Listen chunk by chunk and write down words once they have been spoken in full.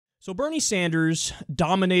So Bernie Sanders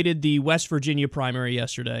dominated the West Virginia primary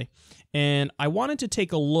yesterday, and I wanted to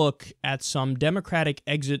take a look at some Democratic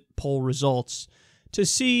exit poll results to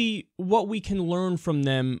see what we can learn from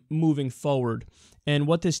them moving forward and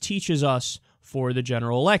what this teaches us for the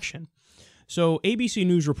general election. So ABC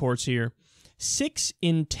News reports here, 6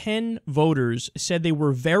 in 10 voters said they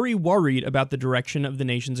were very worried about the direction of the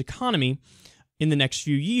nation's economy in the next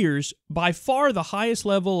few years, by far the highest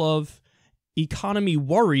level of economy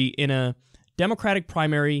worry in a Democratic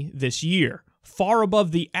primary this year, far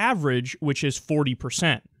above the average, which is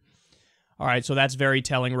 40%. All right, so that's very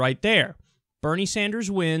telling right there. Bernie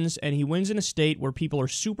Sanders wins, and he wins in a state where people are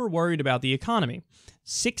super worried about the economy.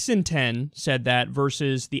 6 in 10 said that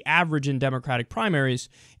versus the average in Democratic primaries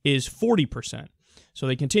is 40%. So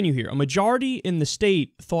they continue here. A majority in the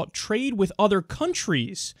state thought trade with other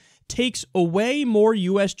countries takes away more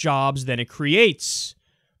U.S. jobs than it creates.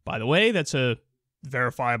 By the way, that's a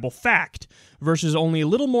verifiable fact, versus only a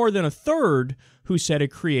little more than a third who said it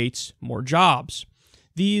creates more jobs.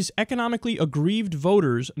 These economically aggrieved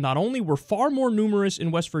voters not only were far more numerous in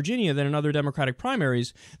West Virginia than in other Democratic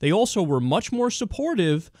primaries, they also were much more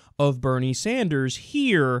supportive of Bernie Sanders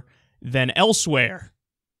here than elsewhere.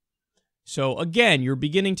 So again, you're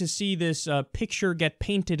beginning to see this picture get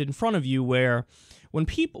painted in front of you where when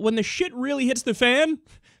the shit really hits the fan,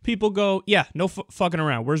 people go, yeah, no fucking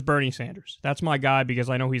around. Where's Bernie Sanders? That's my guy because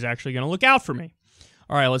I know he's actually going to look out for me.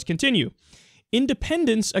 All right, let's continue.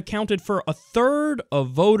 Independents accounted for a third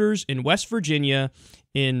of voters in West Virginia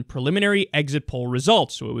in preliminary exit poll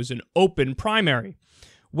results, so it was an open primary.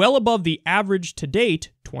 Well above the average to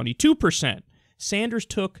date, 22%. Sanders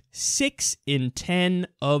took 6 in 10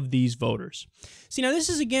 of these voters. See, now this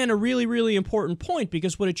is, again, a really, really important point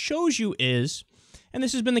because what it shows you is, and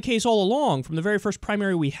this has been the case all along from the very first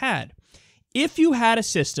primary we had, if you had a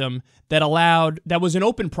system that was an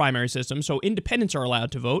open primary system, so independents are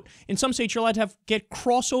allowed to vote, in some states you're allowed to get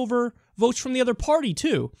crossover votes from the other party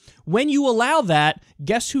too. When you allow that,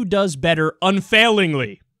 guess who does better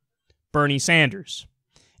unfailingly? Bernie Sanders.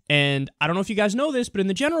 And I don't know if you guys know this, but in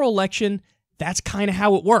the general election, that's kind of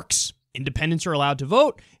how it works. Independents are allowed to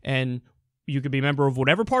vote, and you could be a member of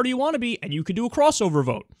whatever party you want to be, and you could do a crossover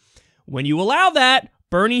vote. When you allow that,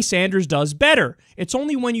 Bernie Sanders does better. It's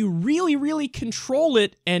only when you really, really control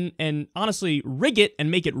it and honestly rig it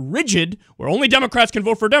and make it rigid, where only Democrats can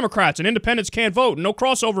vote for Democrats and independents can't vote, and no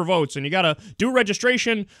crossover votes, and you got to do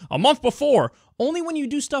registration a month before. Only when you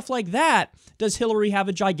do stuff like that does Hillary have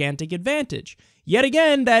a gigantic advantage. Yet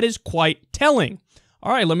again, that is quite telling.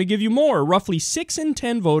 All right, let me give you more. Roughly 6 in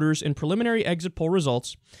 10 voters in preliminary exit poll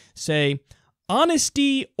results say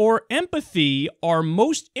honesty or empathy are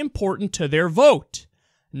most important to their vote,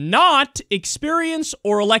 not experience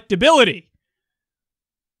or electability.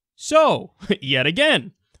 So, yet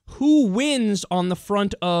again, who wins on the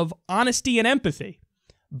front of honesty and empathy?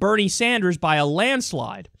 Bernie Sanders by a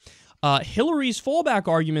landslide. Hillary's fallback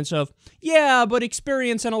arguments of, yeah, but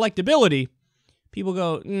experience and electability, people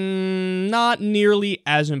go, not nearly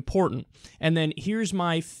as important. And then here's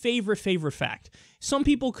my favorite fact. Some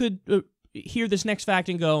people could hear this next fact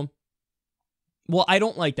and go, well, I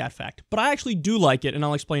don't like that fact, but I actually do like it, and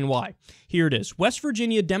I'll explain why. Here it is. West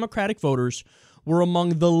Virginia Democratic voters were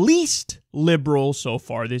among the least liberal so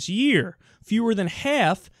far this year. Fewer than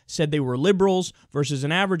half said they were liberals versus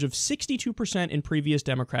an average of 62% in previous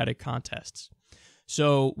Democratic contests.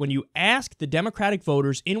 So when you ask the Democratic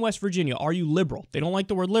voters in West Virginia, are you liberal? They don't like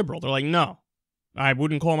the word liberal. They're like, no, I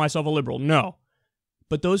wouldn't call myself a liberal. No.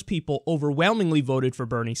 But those people overwhelmingly voted for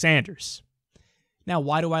Bernie Sanders. Now,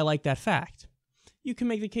 why do I like that fact? You can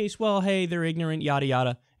make the case, well, hey, they're ignorant, yada,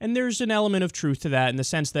 yada. And there's an element of truth to that in the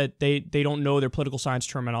sense that they don't know their political science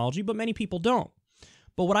terminology, but many people don't.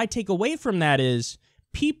 But what I take away from that is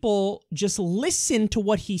people just listen to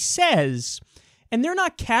what he says, and they're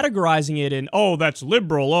not categorizing it in, oh, that's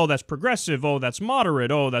liberal, oh, that's progressive, oh, that's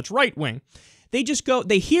moderate, oh, that's right-wing. They just go,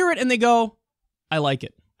 they hear it, and they go, I like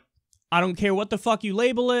it. I don't care what the fuck you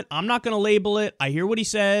label it. I'm not going to label it. I hear what he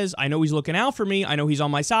says. I know he's looking out for me. I know he's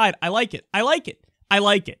on my side. I like it. I like it. I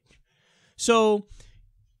like it. So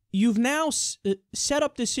you've now set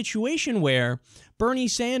up this situation where Bernie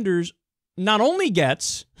Sanders not only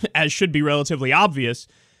gets, as should be relatively obvious,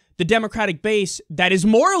 the Democratic base that is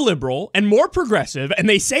more liberal and more progressive, and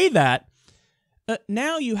they say that,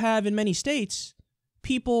 now you have in many states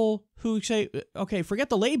people who say, okay, forget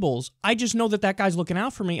the labels. I just know that guy's looking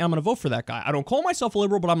out for me. I'm going to vote for that guy. I don't call myself a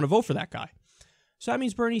liberal, but I'm going to vote for that guy. So that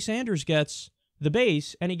means Bernie Sanders gets the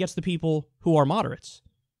base, and he gets the people who are moderates.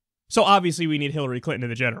 So obviously we need Hillary Clinton in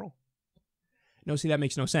the general. No, see, that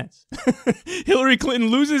makes no sense. Hillary Clinton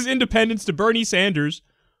loses independents to Bernie Sanders,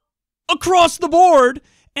 across the board,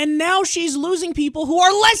 and now she's losing people who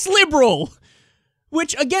are less liberal.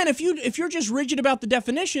 Which, again, if you're just rigid about the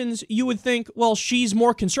definitions, you would think, well, she's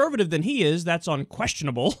more conservative than he is. That's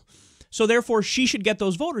unquestionable. So therefore, she should get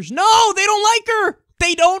those voters. No, they don't like her.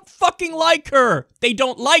 They don't fucking like her. They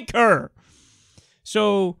don't like her.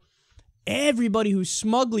 So everybody who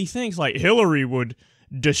smugly thinks like Hillary would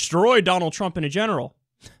destroy Donald Trump in a general,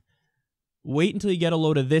 wait until you get a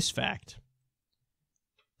load of this fact.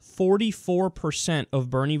 44% of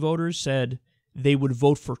Bernie voters said they would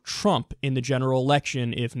vote for Trump in the general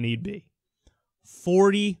election if need be.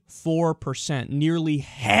 44%, nearly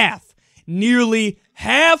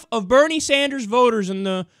half of Bernie Sanders voters in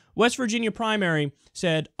the West Virginia primary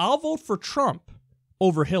said, I'll vote for Trump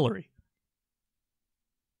over Hillary.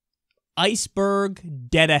 Iceberg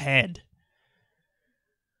dead ahead.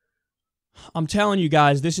 I'm telling you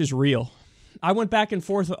guys, this is real. I went back and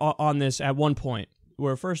forth on this at one point,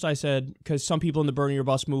 where first I said, because some people in the Bernie or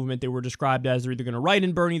Bust movement, they were described as they're either going to write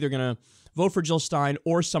in Bernie, they're going to vote for Jill Stein,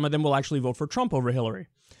 or some of them will actually vote for Trump over Hillary.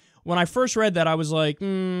 When I first read that, I was like, I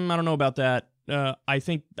don't know about that. I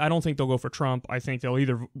don't think they'll go for Trump. I think they'll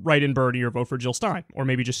either write in Bernie or vote for Jill Stein, or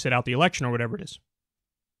maybe just sit out the election or whatever it is.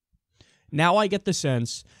 Now I get the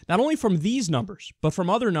sense, not only from these numbers, but from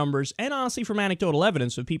other numbers, and honestly from anecdotal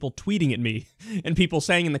evidence of people tweeting at me and people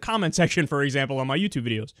saying in the comment section, for example, on my YouTube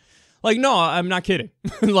videos, like, no, I'm not kidding.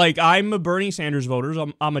 Like, I'm a Bernie Sanders voter.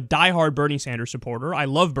 I'm a diehard Bernie Sanders supporter. I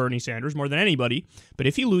love Bernie Sanders more than anybody. But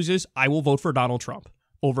if he loses, I will vote for Donald Trump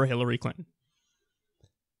over Hillary Clinton.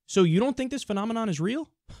 So you don't think this phenomenon is real?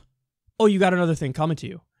 Oh, you got another thing coming to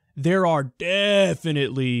you. There are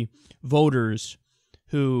definitely voters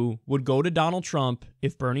who would go to Donald Trump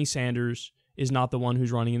if Bernie Sanders is not the one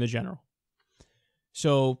who's running in the general.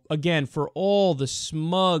 So, again, for all the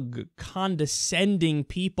smug, condescending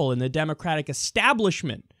people in the Democratic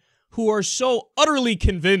establishment who are so utterly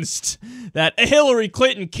convinced that Hillary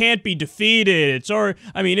Clinton can't be defeated,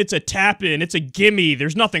 it's a tap-in, it's a gimme,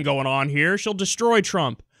 there's nothing going on here, she'll destroy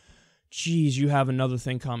Trump. Geez, you have another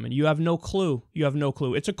thing coming. You have no clue.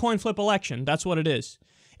 It's a coin flip election. That's what it is.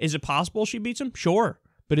 Is it possible she beats him? Sure.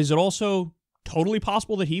 But is it also totally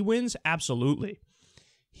possible that he wins? Absolutely.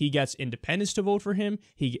 He gets independents to vote for him.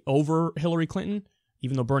 Over Hillary Clinton,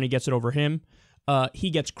 even though Bernie gets it over him. He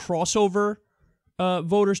gets crossover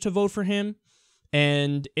voters to vote for him.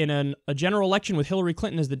 And in a general election with Hillary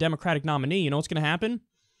Clinton as the Democratic nominee, you know what's going to happen?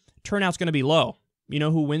 Turnout's going to be low. You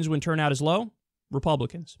know who wins when turnout is low?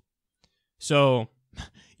 Republicans. So,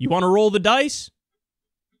 you want to roll the dice?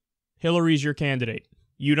 Hillary's your candidate.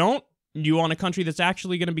 You don't? You want a country that's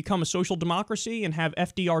actually going to become a social democracy and have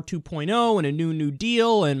FDR 2.0 and a New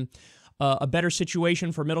Deal and a better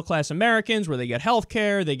situation for middle-class Americans where they get health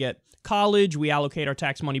care, they get college, we allocate our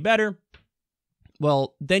tax money better?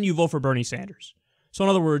 Well, then you vote for Bernie Sanders. So in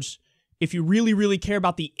other words, if you really, really care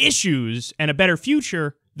about the issues and a better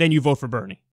future, then you vote for Bernie.